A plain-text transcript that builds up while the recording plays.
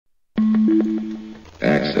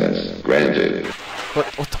Access granted. What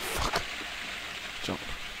the fuck? Jump.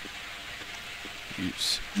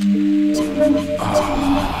 Use.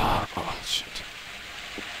 Oh shit.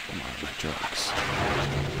 I'm on my drugs.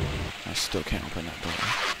 I still can't open that door.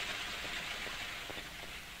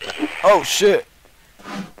 Oh shit!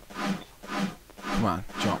 Come on,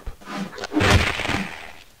 jump.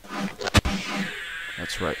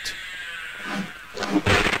 That's right.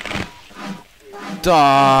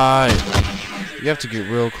 Die! You have to get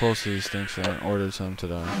real close to these things in order for them to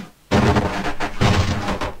die.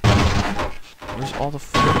 Where's all the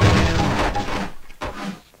fucking ammo?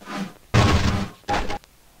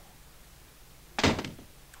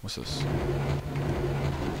 What's this?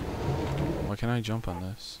 Why can't I jump on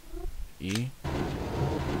this? E?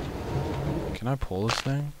 Can I pull this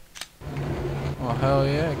thing? Oh hell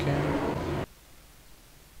yeah I can.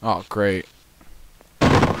 Oh great.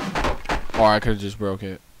 Or I could've just broke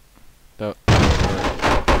it. That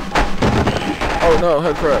oh no,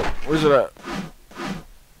 head crab. Where's it at?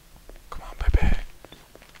 Come on, baby.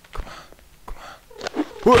 Come on. Come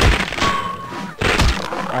on.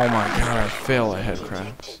 Oh my god, I fail at head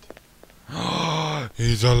crabs.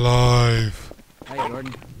 He's alive. Hey,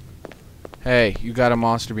 Gordon. Hey, you got a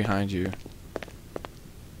monster behind you.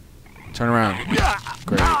 Turn around.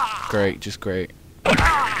 Great. Great. Just great. This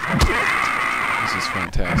is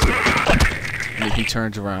fantastic. And he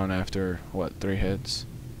turns around after, what, 3 hits?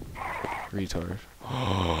 Retard.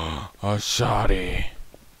 A shotty.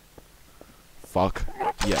 Fuck.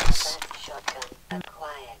 Yes.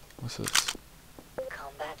 What's this?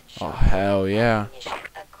 Oh, hell yeah.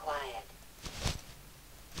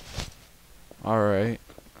 Alright.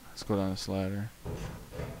 Let's go down this ladder.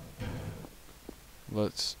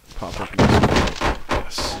 Let's pop up this.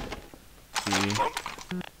 Yes.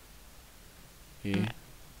 E.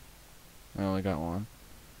 I only got one.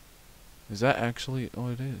 Is that actually? Oh,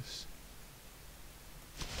 it is.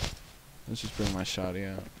 Let's just bring my shotty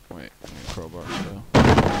out. Wait, I need a crowbar still.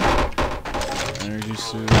 Energy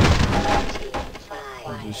suit.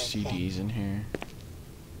 There's CDs in here.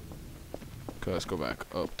 Okay, let's go back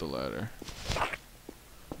up the ladder.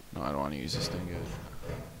 No, I don't want to use this thing yet.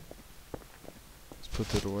 Let's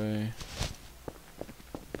put it away.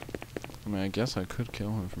 I mean, I guess I could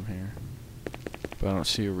kill him from here. But I don't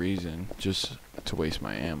see a reason just to waste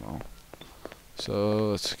my ammo.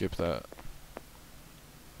 So, let's skip that.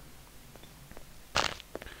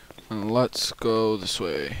 And let's go this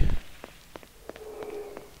way.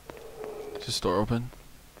 Is this door open?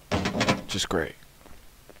 Just great.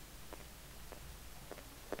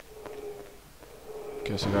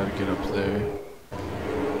 Guess I gotta get up there.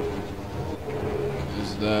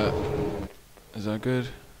 Is that good?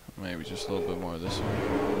 Maybe just a little bit more this way.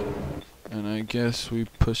 And I guess we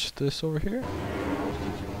push this over here?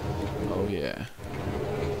 Oh yeah.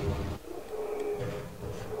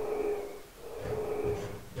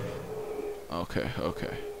 Okay, okay.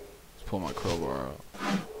 Let's pull my crowbar out.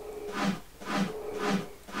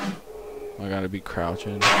 I gotta be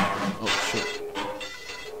crouching. Oh shit.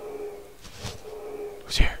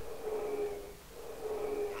 Who's here?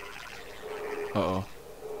 Uh-oh.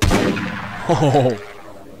 Oh,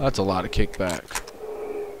 that's a lot of kickback.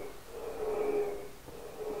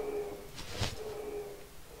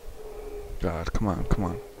 God, come on, come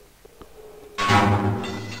on.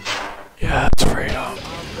 Yeah, it's freedom.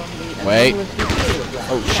 Wait.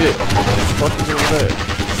 Oh shit. What the fuck is over there?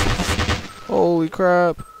 Holy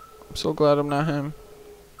crap. I'm so glad I'm not him.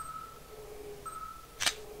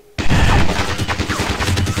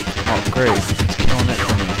 Oh, great. It's killing it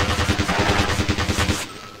for me.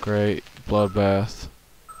 Great. Bloodbath.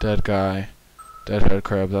 Dead guy. Dead head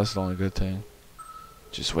crab. That's the only good thing.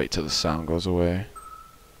 Just wait till the sound goes away.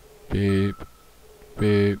 Beep.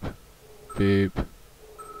 Beep. Beep.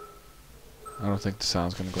 I don't think the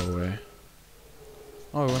sound's gonna go away.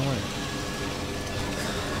 Oh, it went away.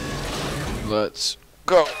 Let's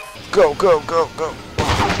go. Go, go, go, go.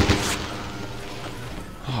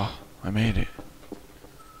 Oh, I made it.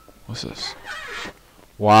 What's this?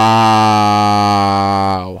 Wow.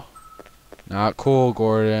 Not cool,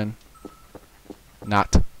 Gordon.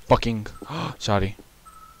 Not fucking shoddy.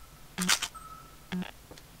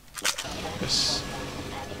 Yes.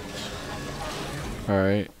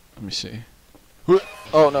 Alright, let me see.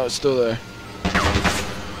 Oh no, it's still there.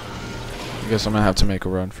 I guess I'm gonna have to make a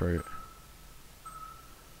run for it.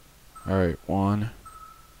 Alright, 1,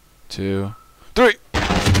 2, 3!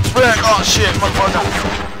 Smack! Oh shit, motherfucker!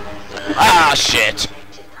 Ah shit!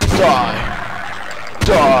 Die!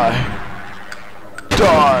 Die!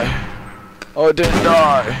 Die! Oh, it didn't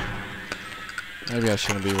die! Maybe I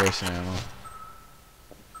shouldn't be wasting ammo.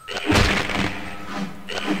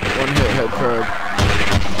 crab.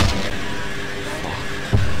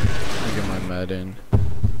 Let me get my med in.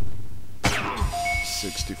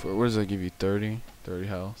 64. What does that give you? 30? 30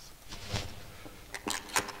 health.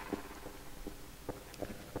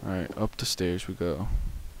 Alright, up the stairs we go.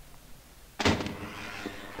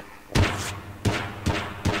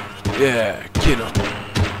 Yeah, get him.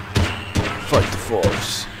 Fight the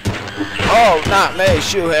force. Oh, not me.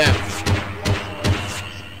 Shoot him.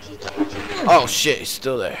 Oh shit, he's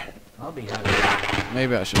still there. I'll be happy.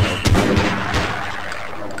 Maybe I should help him.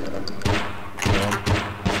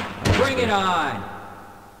 Bring it on!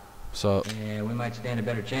 So, Yeah, we might stand a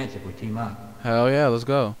better chance if we team up. hell yeah, let's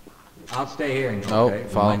go. I'll stay here and Oh, okay?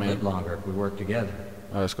 follow we might me. live longer if we work together.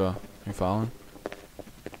 Alright, let's go. You following?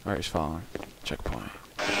 Alright, he's following. Checkpoint.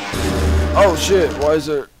 Oh shit, why is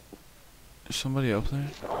there somebody up there?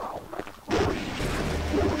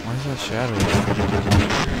 Why is that shadow?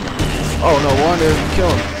 Oh no wonder, kill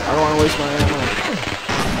him. I don't want to waste my ammo.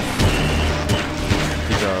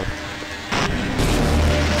 Good job.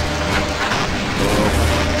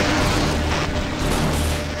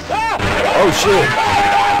 Oh shit!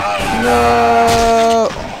 No!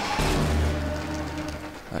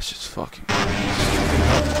 That's just fucking.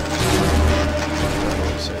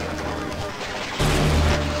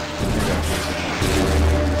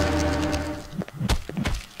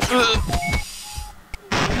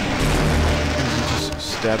 He just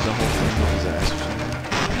stabbed the whole thing with his ass or something.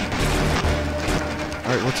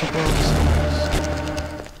 Alright, what's up with all this?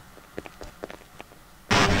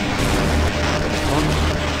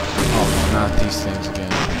 Oh, not these things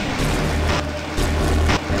again.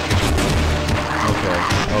 Okay,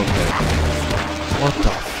 okay. What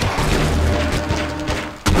the fuck?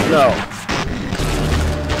 No!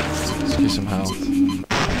 Let's get some health.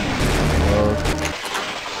 Load.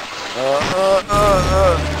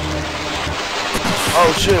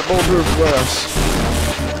 Oh shit, bulletproof glass.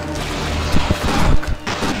 Fuck.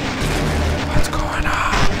 What's going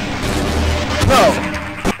on? No!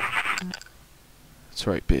 That's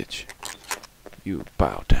right, bitch. You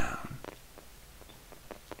bow down.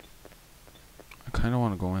 I kinda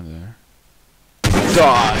wanna go in there.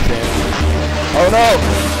 God damn. Oh no!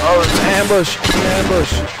 Oh, it's an ambush! It's an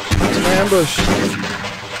ambush! It's an ambush!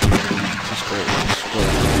 This is great. This is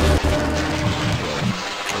great.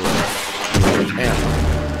 Ammo.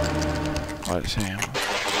 Oh, it's ammo.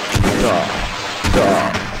 Duh.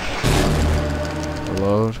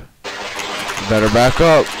 Reload. You better back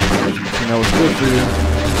up. You know what's good for you.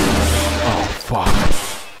 Oh, fuck.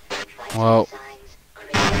 Well.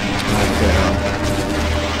 Okay.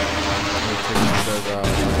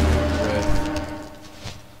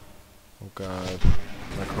 Oh god.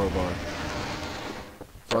 My crowbar.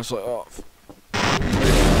 Flashlight off.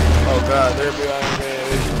 Oh god, they're behind me.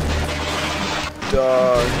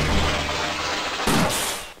 Dog.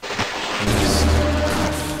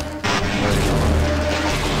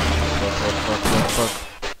 Fuck.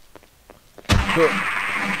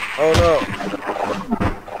 Oh no.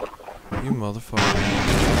 You motherfucker.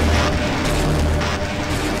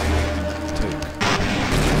 Take.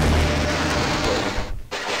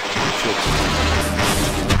 Shit.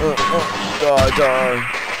 Die.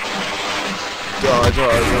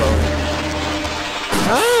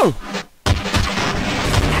 Ow!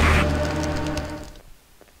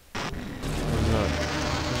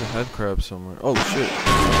 There's a head crab somewhere. Oh shit.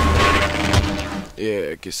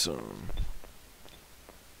 Yeah, get some.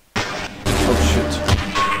 Oh shit.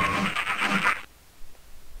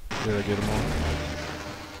 Did I get them all?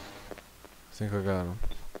 I think I got them.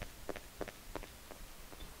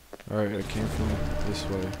 Alright, I came from this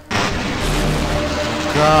way.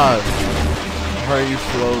 God! Why are you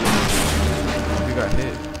floating? You got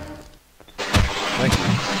hit. Thank you.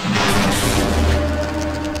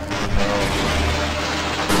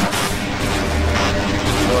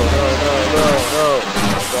 No.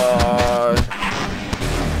 God.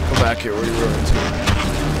 Come back here, where you running to?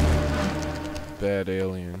 Bad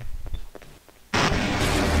alien.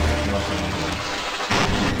 Nothing.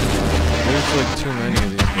 There's like too many of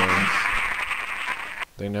these guys.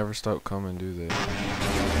 They never stop coming, do they?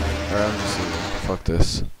 Alright, I'm just leaving. Fuck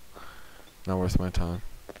this. Not worth my time.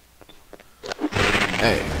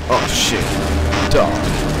 Hey. Oh shit. Dog.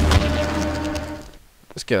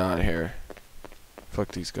 Let's get out of here.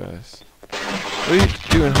 Fuck these guys. What are you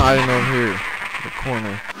doing hiding over here? In the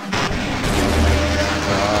corner.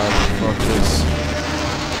 God, fuck this.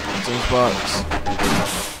 What's in this box?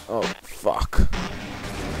 Oh, fuck.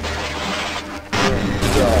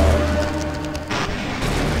 God.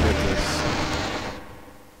 Get this.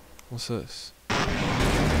 What's this?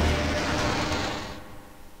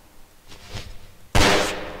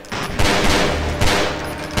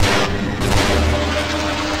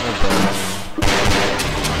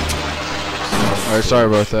 Alright, sorry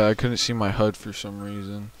about that. I couldn't see my HUD for some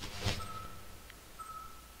reason.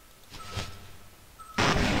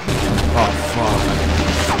 Oh, fuck.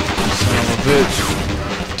 Son of a bitch.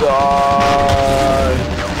 Die!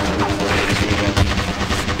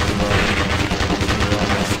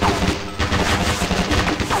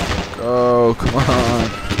 Go, come on.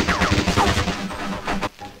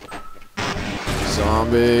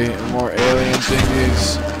 Zombie and more alien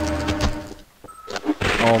thingies.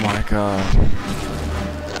 Oh my god.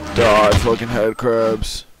 Die, fucking head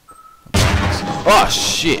crabs. Oh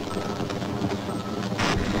shit!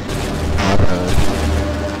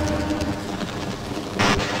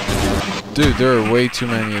 Dude, there are way too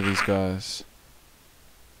many of these guys.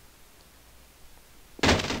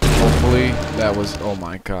 Hopefully that was, oh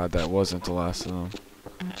my god, that wasn't the last of them.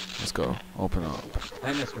 Let's go. Open up.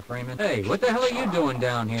 Hey, Mr. Freeman. Hey, what the hell are you doing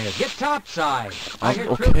down here? Get topside. I I'm hear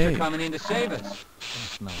troops are okay. coming in to save us.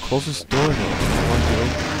 Close this door though.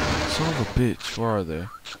 Son of a bitch, where are they?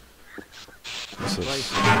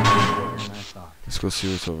 Let's go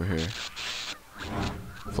see what's over here.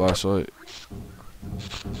 Flashlight.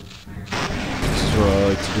 This is what I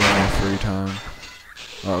like to do in my free time.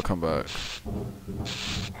 I'll come back.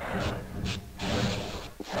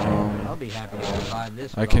 I'll be happy to survive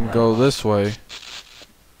this. I can go this way.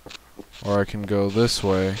 Or I can go this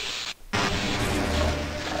way.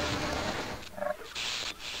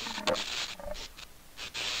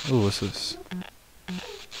 Ooh, what's this?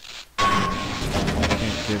 Can't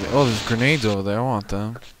get it. Oh, there's grenades over there. I want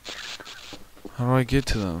them. How do I get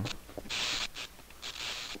to them?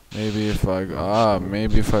 Maybe if I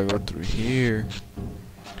maybe if I go through here,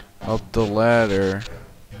 up the ladder,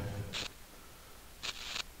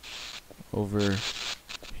 over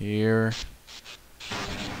here,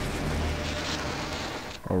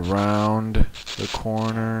 around the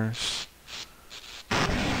corners,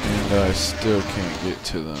 and I still can't get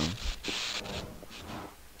to them.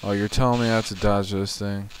 Oh, you're telling me I have to dodge this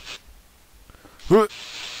thing?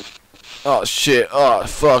 Oh shit, oh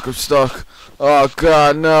fuck, I'm stuck. Oh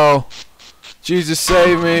god, no. Jesus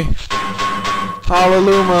save me.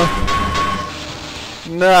 Hallelujah.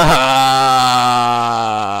 Nah.